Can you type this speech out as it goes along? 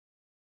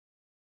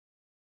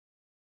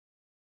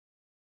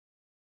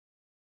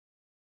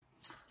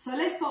So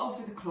let's start off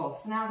with the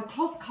cloth. Now the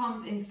cloth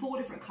comes in 4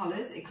 different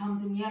colours. It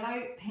comes in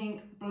yellow,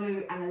 pink,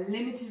 blue and a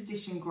limited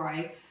edition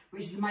grey,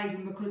 which is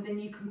amazing because then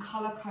you can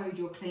colour code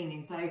your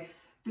cleaning. So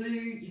blue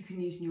you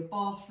can use in your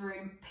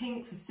bathroom,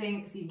 pink for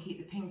sinks, so you can keep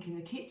the pink in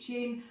the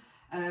kitchen,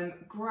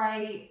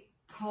 grey,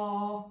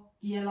 car,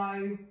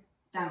 yellow,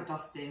 damp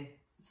dusting.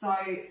 So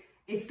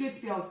it's good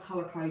to be able to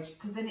colour code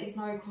because then it's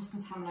no cross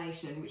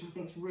contamination, which I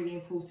think is really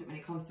important when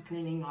it comes to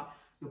cleaning like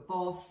your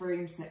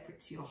bathroom separate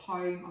to your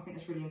home. I think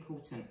it's really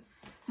important.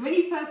 So when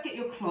you first get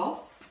your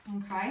cloth,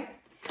 okay,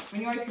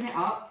 when you open it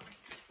up,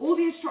 all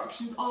the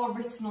instructions are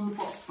written on the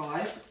box,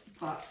 guys,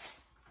 but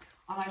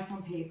I know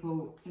some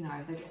people, you know,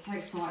 they get so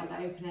excited,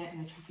 they open it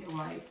and they chuck it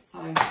away,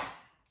 so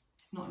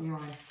it's not on your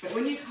own. But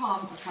when you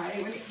come,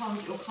 okay, when it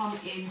comes, it'll come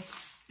in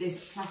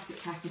this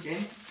plastic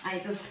packaging, and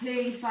it does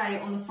clearly say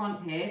on the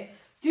front here,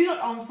 do not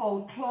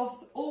unfold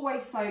cloth,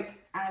 always soak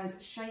and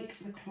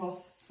shake the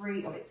cloth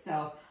free of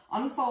itself.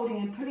 Unfolding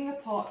and pulling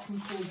apart can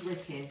cause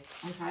ripping,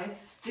 okay?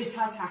 This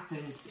has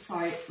happened, so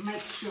make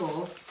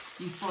sure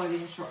you follow the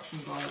instruction,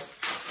 guys.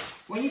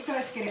 When you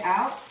first get it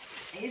out,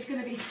 it is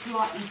going to be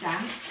slightly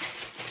damp.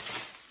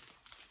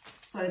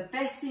 So the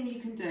best thing you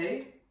can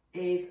do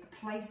is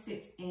place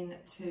it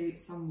into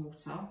some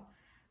water.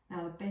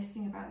 Now the best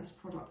thing about this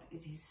product,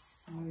 it is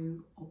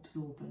so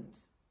absorbent.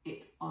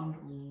 It's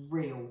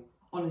unreal,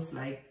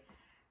 honestly.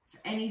 For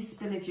any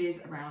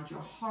spillages around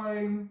your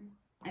home,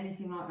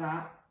 anything like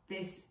that,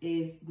 this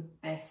is the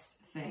best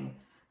thing.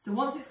 So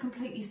once it's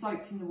completely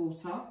soaked in the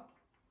water,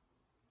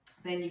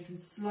 then you can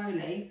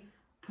slowly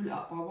pull it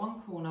up by one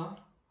corner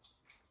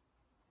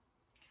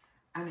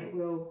and it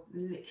will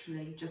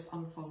literally just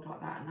unfold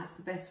like that. And that's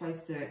the best way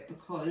to do it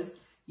because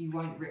you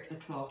won't rip the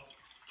cloth.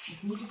 And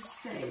can you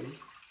just see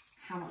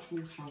how much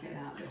water I'm getting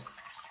out of this?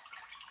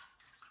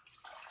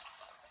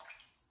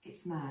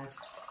 It's mad.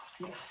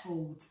 It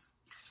holds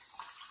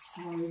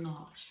so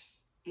much.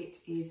 It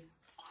is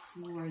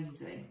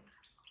crazy.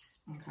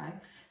 Okay,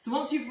 so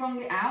once you've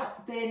wrung it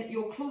out, then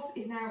your cloth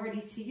is now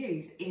ready to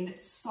use in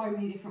so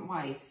many different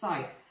ways.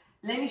 So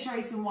let me show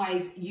you some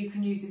ways you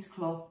can use this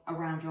cloth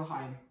around your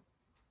home.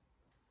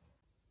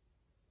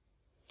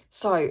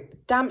 So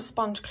damp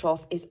sponge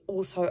cloth is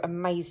also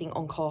amazing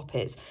on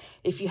carpets.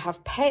 If you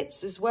have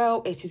pets as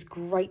well, it is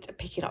great at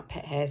picking up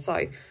pet hair.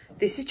 So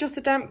this is just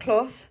the damp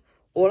cloth.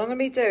 All I'm going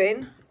to be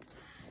doing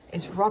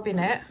is rubbing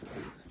it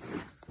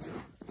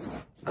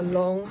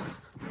along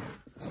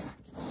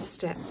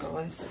step,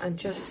 guys, and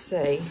just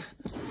see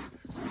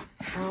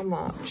how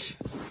much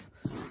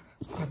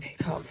I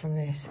pick up from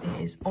this.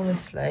 It is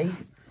honestly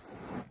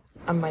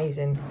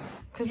amazing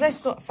because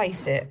let's not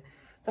face it,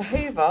 the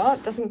Hoover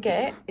doesn't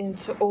get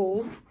into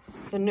all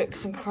the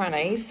nooks and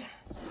crannies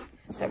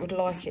that would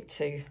like it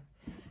to.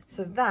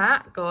 So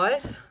that,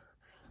 guys,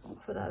 I'll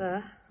put that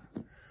there,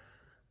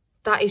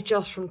 that is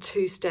just from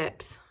 2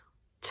 steps.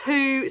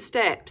 2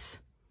 steps.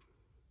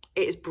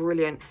 It is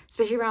brilliant,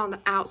 especially around the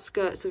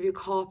outskirts of your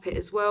carpet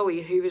as well, where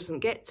your Hoover doesn't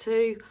get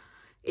to.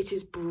 It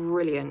is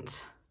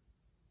brilliant.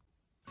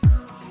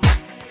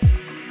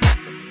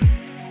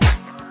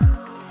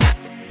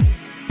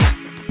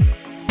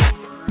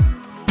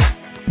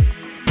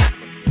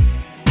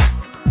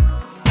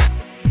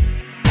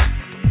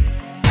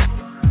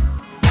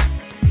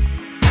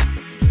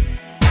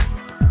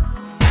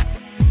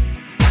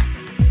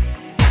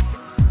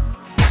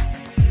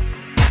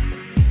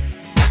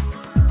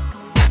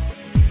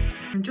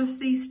 And just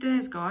these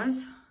stairs,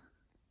 guys,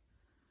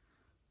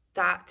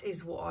 that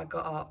is what I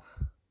got up.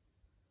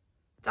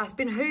 That's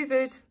been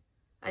hoovered,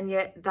 and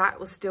yet that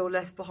was still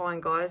left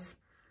behind, guys.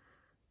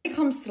 When it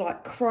comes to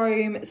like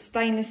chrome,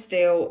 stainless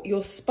steel,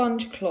 your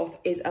sponge cloth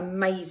is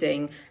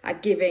amazing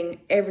at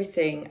giving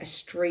everything a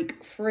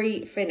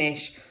streak-free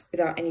finish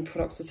without any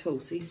products at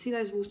all. So you can see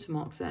those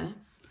watermarks there.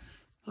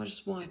 I'll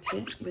just wipe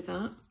it with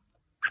that.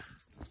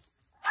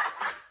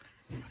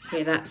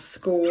 Hear that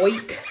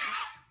squeak?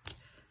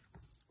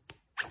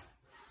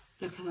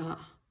 Look at that.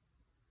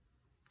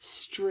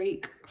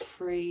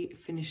 Streak-free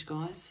finish,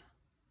 guys.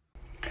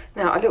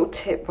 Now, a little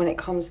tip when it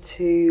comes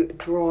to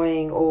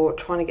drying or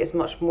trying to get as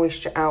much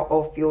moisture out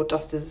of your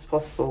dusters as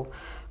possible.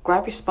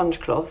 Grab your sponge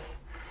cloth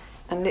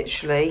and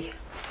literally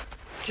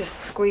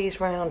just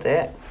squeeze around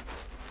it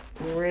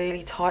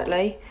really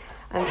tightly,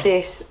 and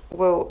this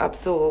will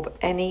absorb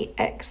any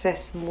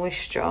excess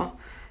moisture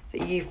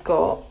that you've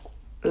got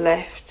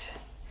left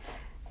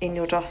in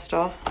your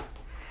duster.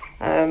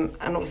 And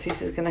obviously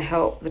this is going to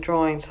help the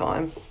drying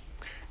time.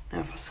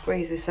 Now if I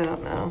squeeze this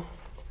out now,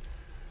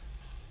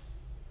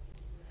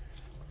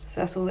 so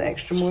that's all the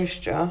extra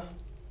moisture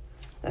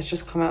that's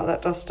just come out of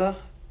that duster.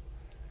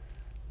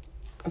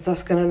 So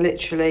that's going to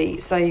literally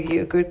save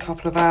you a good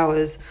couple of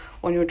hours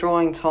on your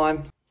drying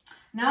time.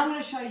 Now I'm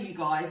going to show you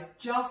guys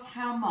just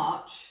how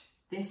much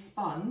this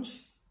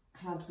sponge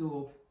can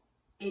absorb.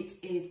 It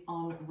is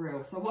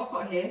unreal. So what I've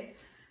got here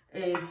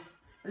is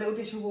a little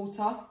dish of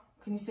water.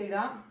 Can you see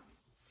that?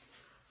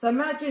 So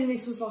imagine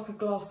this was like a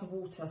glass of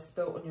water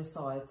spilt on your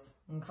sides,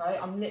 okay?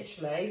 I'm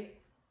literally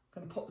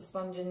going to pop the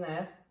sponge in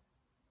there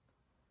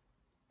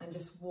and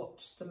just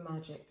watch the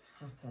magic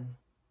happen.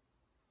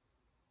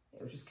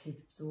 It will just keep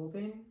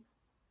absorbing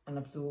and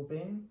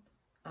absorbing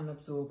and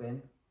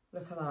absorbing.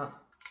 Look at that.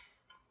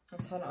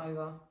 And turn it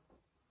over.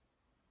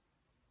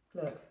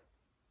 Look.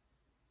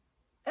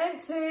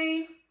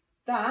 Empty!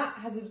 That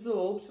has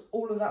absorbed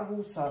all of that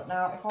water.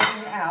 Now, if I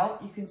bring it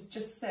out, you can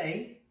just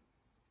see.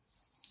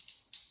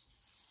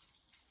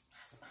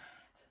 That's mad.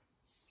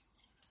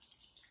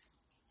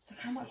 Look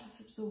how much that's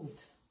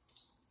absorbed.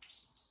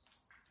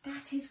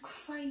 That is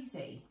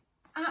crazy.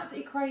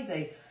 Absolutely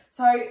crazy.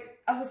 So,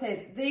 as I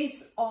said,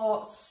 these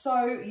are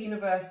so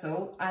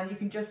universal and you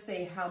can just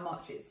see how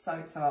much it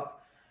soaks up.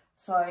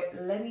 So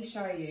let me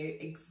show you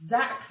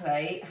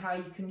exactly how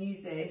you can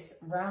use this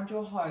around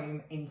your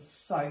home in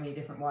so many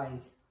different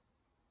ways.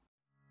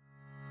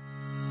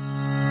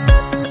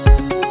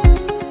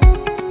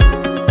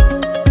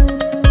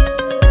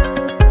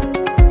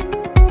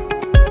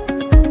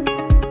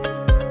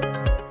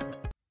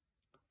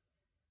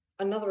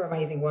 Another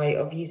amazing way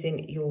of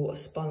using your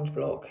sponge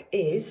block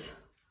is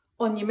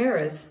on your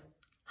mirrors.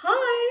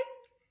 Hi!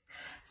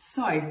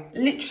 So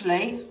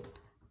literally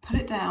put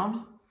it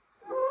down.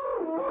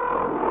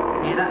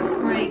 Hear that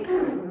squeak?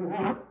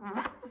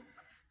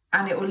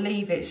 And it will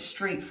leave it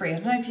streak free. I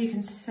don't know if you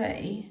can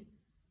see.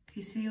 Can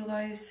you see all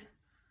those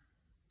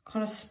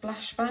kind of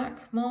splashback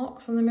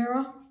marks on the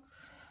mirror?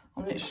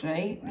 I'm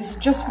literally, this is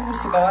just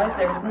water, guys.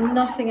 There is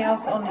nothing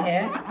else on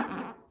here.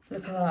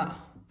 Look at that.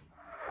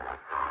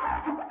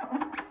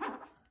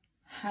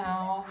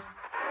 How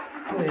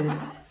good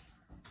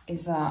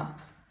is that?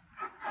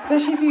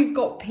 Especially if you've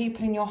got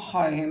people in your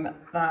home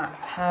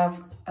that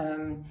have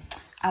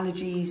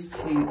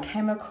allergies to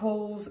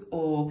chemicals,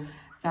 or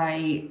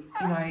they,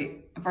 you know,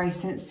 are very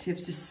sensitive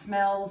to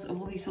smells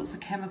of all these sorts of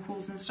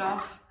chemicals and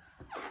stuff.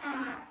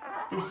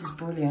 This is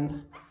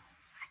brilliant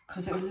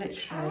because it will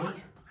literally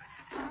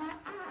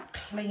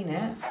clean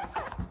it,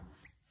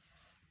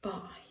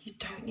 but you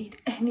don't need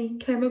any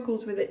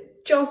chemicals with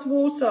it, just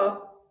water.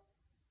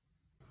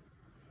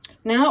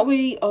 Now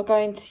we are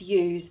going to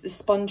use the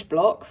sponge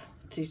block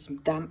to do some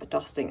damp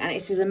dusting, and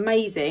this is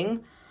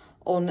amazing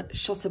on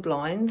shutter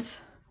blinds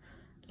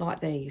like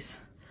these.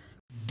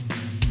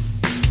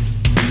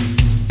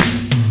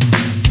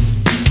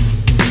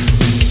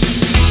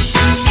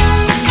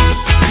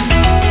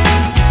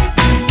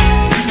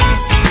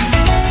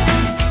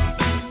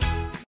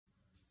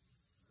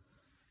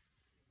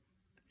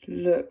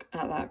 Look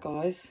at that,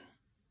 guys.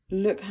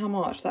 Look how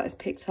much that is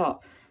picked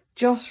up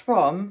just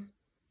from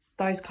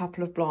those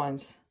couple of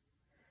blinds.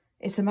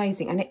 It's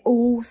amazing, and it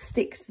all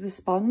sticks to the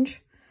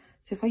sponge.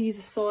 So if I use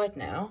a side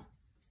now,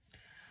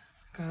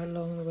 go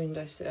along the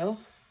windowsill.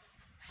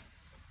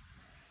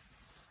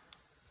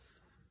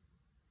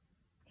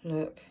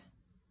 Look,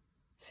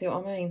 see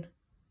what I mean?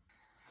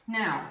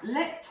 Now,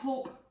 let's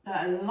talk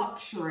the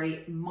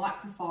luxury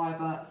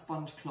microfibre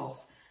sponge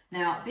cloth.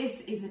 Now,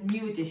 this is a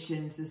new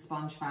addition to the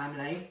sponge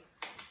family.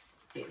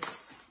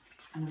 It's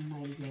an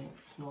amazing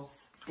cloth.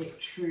 It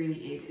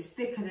truly is. It's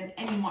thicker than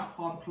any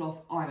microfibre cloth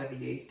I've ever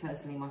used,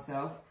 personally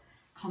myself.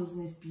 Comes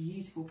in this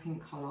beautiful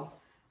pink colour.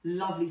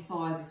 Lovely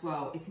size as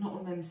well. It's not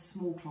one of them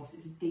small cloths,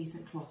 it's a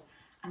decent cloth.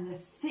 And the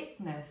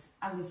thickness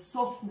and the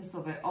softness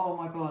of it, oh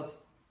my God.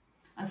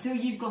 Until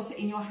you've got it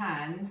in your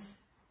hands,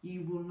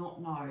 you will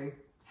not know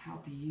how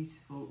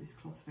beautiful this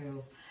cloth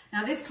feels.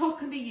 Now, this cloth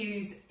can be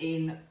used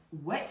in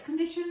wet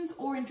conditions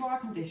or in dry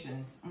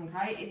conditions,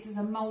 okay? It's as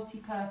a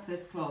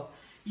multi-purpose cloth.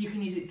 You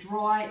can use it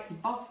dry to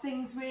buff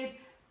things with.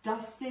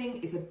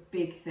 Dusting is a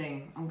big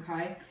thing,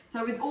 okay?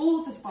 So with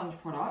all the sponge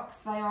products,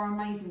 they are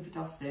amazing for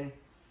dusting,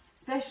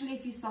 especially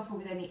if you suffer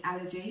with any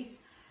allergies.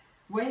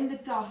 When the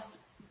dust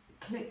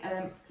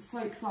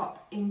soaks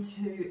up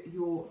into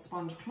your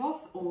sponge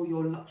cloth or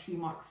your luxury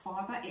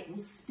microfibre, it will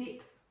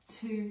stick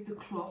to the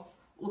cloth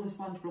or the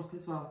sponge block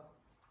as well.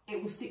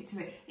 It will stick to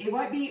it. It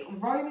won't be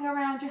roaming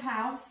around your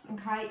house,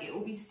 okay? It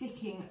will be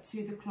sticking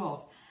to the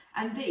cloth.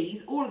 And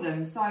these, all of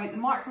them, so the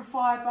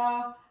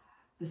microfibre,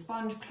 the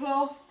sponge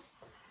cloth,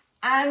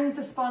 and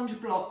the sponge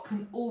block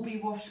can all be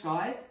washed,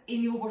 guys,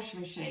 in your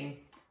washing machine.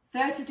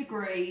 30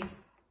 degrees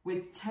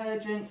with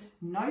detergent,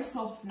 no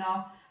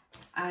softener,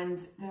 and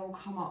they will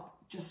come up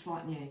just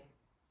like new.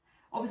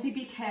 Obviously,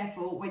 be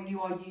careful when you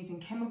are using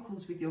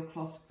chemicals with your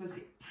cloths because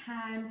it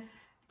can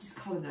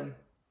discolour them.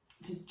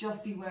 To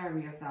just be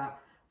wary of that.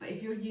 But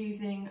if you're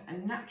using a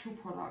natural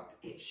product,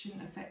 it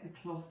shouldn't affect the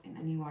cloth in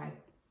any way.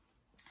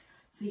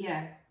 So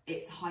yeah,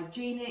 it's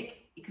hygienic.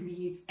 It can be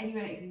used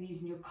anywhere. It can be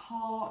used in your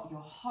car,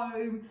 your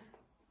home,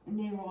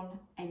 near on,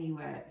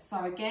 anywhere.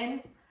 So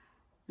again,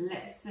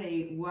 let's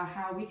see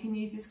how we can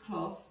use this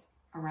cloth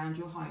around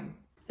your home.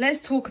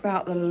 Let's talk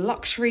about the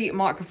luxury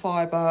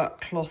microfibre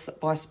cloth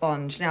by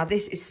Sponge. Now,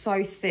 this is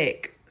so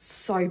thick,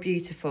 so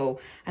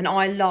beautiful, and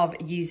I love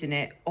using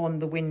it on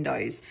the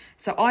windows.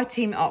 So I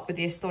team it up with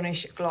the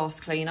Astonish glass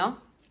cleaner,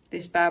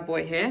 this bad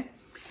boy here.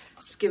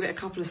 Just give it a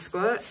couple of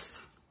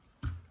squirts.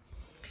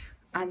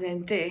 And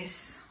then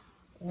this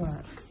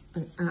works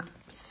an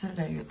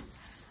absolute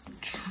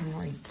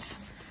treat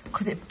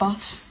because it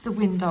buffs the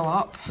window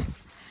up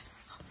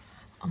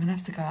I'm gonna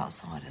have to go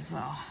outside as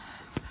well.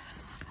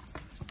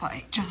 But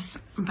it just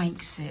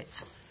makes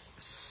it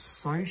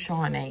so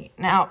shiny.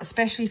 Now,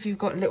 especially if you've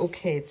got little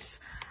kids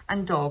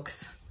and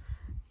dogs,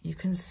 you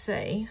can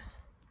see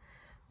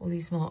all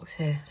these marks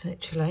here,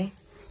 literally.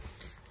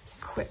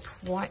 Quick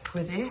wipe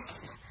with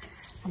this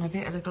and a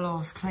bit of the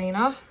glass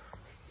cleaner,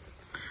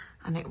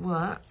 and it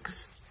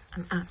works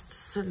an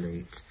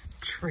absolute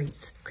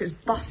treat because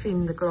it's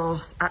buffing the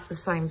glass at the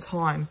same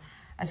time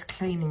as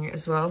cleaning it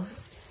as well.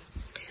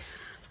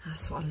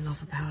 That's what I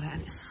love about it,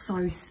 and it's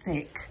so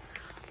thick,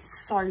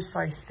 so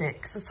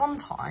thick. So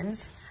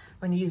sometimes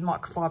when you use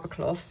microfiber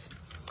cloth,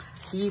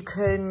 you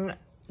can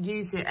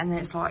use it and then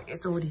it's like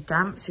it's already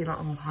damp, so you're like,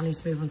 oh, I need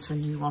to move on to a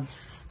new one,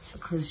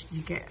 because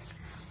you get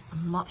a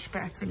much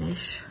better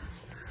finish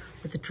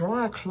with a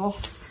drier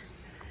cloth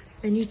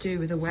than you do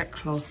with a wet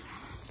cloth.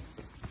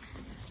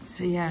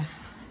 So yeah,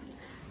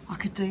 I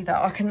could do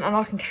that. I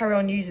can carry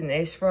on using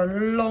this for a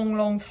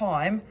long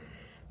time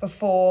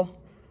before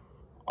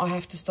I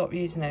have to stop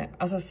using it.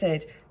 As I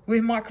said,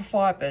 with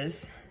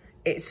microfibers,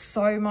 it's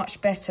so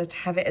much better to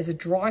have it as a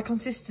dry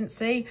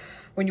consistency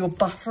when you're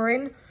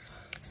buffering.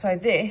 So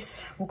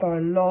this will go a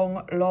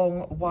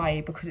long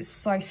way because it's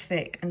so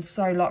thick and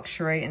so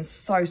luxury and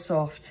so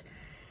soft.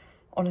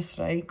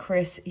 Honestly,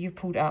 Chris, you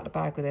pulled out the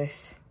bag with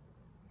this.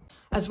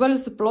 As well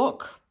as the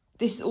block,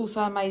 this is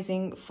also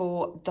amazing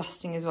for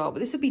dusting as well. But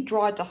this would be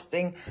dry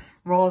dusting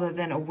rather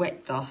than a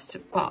wet dust.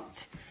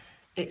 But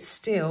it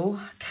still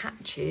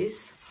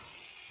catches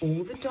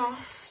all the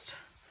dust.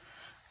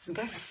 Doesn't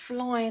go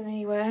flying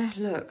anywhere.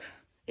 Look,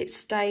 it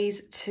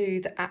stays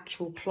to the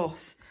actual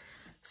cloth.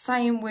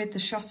 Same with the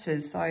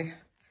shutters. So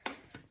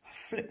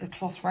flip the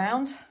cloth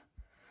round,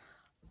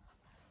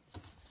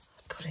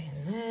 put it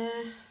in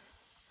there,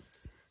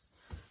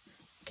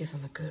 give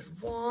them a good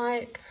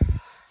wipe.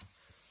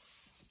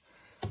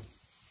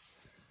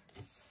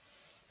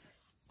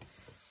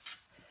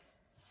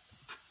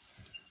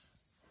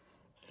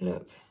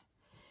 Look,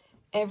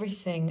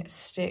 everything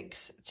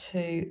sticks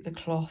to the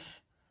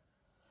cloth.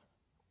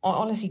 I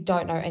honestly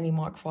don't know any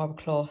microfiber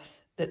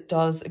cloth that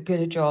does a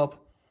good job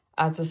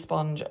as a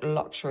sponge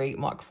luxury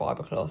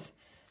microfiber cloth.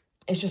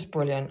 It's just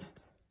brilliant.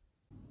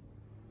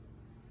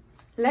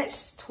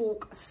 Let's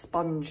talk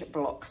sponge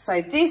block.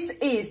 So this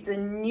is the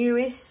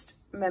newest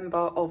member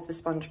of the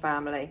sponge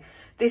family.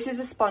 This is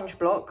a sponge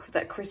block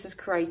that Chris has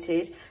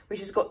created, which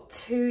has got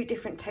two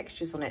different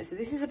textures on it. So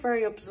this is a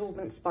very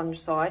absorbent sponge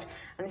side,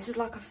 and this is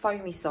like a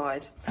foamy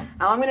side.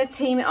 And I'm going to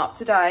team it up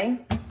today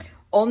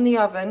on the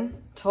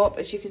oven top.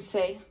 As you can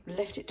see,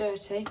 left it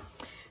dirty.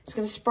 Just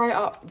going to spray it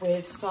up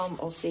with some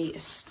of the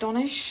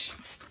Sph2onge,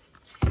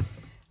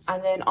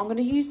 and then I'm going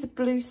to use the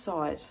blue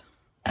side.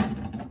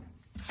 I'm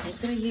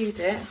just going to use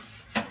it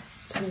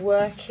to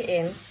work it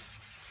in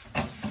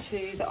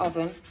to the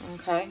oven.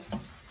 Okay, you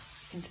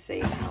can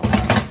see how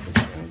this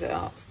brings it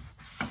up.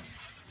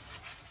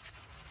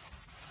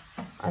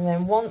 And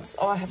then once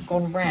I have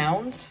gone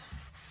round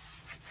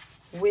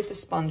with the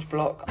sponge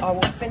block, I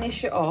will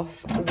finish it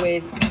off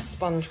with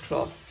sponge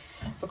cloth,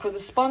 because the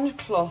sponge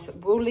cloth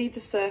will leave the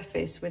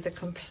surface with a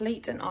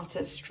complete and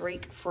utter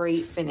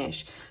streak-free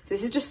finish. So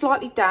this is just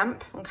slightly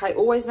damp, okay?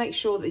 Always make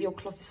sure that your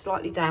cloth is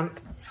slightly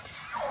damp.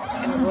 I'm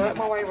just going to work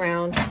my way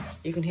around.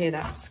 You can hear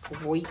that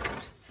squeak.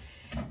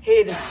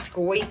 Hear the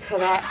squeak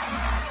of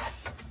that.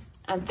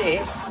 And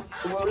this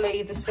will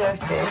leave the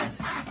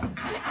surface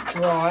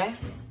dry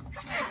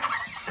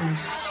and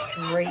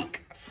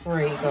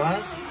streak-free,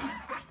 guys.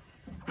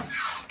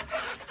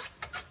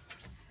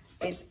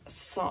 It's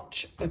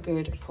such a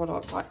good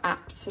product. I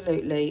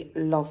absolutely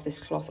love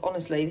this cloth.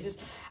 Honestly, this is,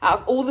 out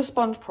of all the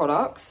sponge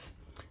products,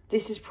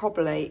 this is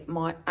probably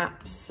my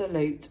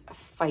absolute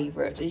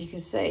favourite. And you can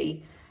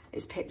see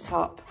it's picked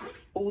up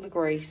all the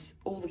grease,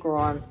 all the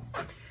grime,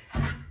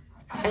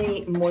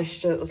 any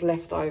moisture that was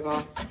left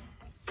over.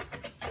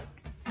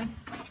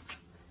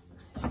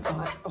 It's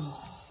like,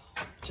 oh,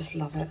 just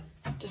love it.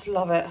 Just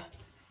love it.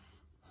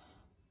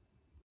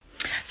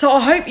 So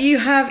I hope you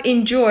have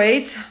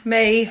enjoyed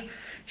me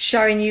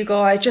showing you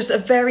guys just a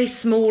very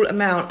small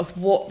amount of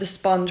what the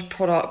sponge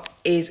product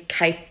is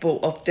capable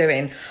of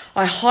doing.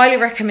 I highly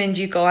recommend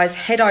you guys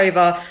head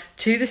over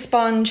to the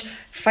Sph2onge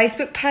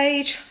Facebook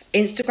page,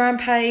 Instagram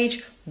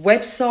page,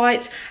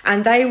 website,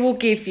 and they will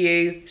give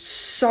you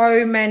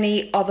so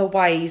many other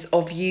ways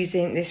of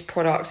using this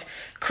product.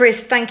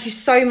 Chris, thank you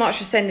so much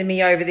for sending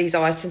me over these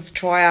items to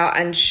try out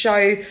and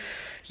show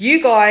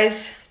you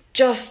guys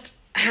just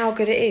how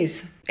good it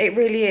is. It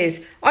really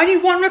is. Only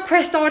one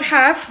request I would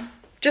have,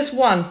 just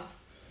one.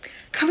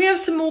 Can we have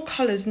some more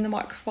colours in the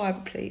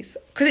microfiber, please?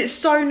 Because it's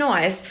so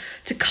nice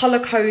to colour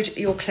code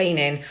your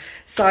cleaning.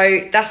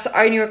 So that's the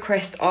only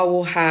request I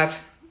will have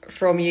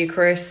from you,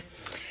 Chris.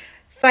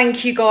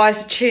 Thank you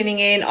guys for tuning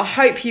in. I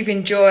hope you've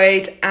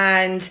enjoyed,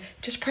 and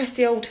just press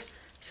the old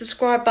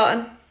subscribe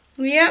button.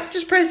 Yep,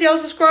 just press the old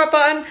subscribe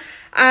button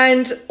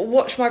and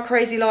watch my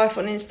crazy life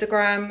on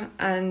Instagram.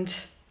 And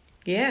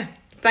yeah,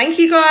 thank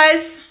you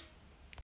guys.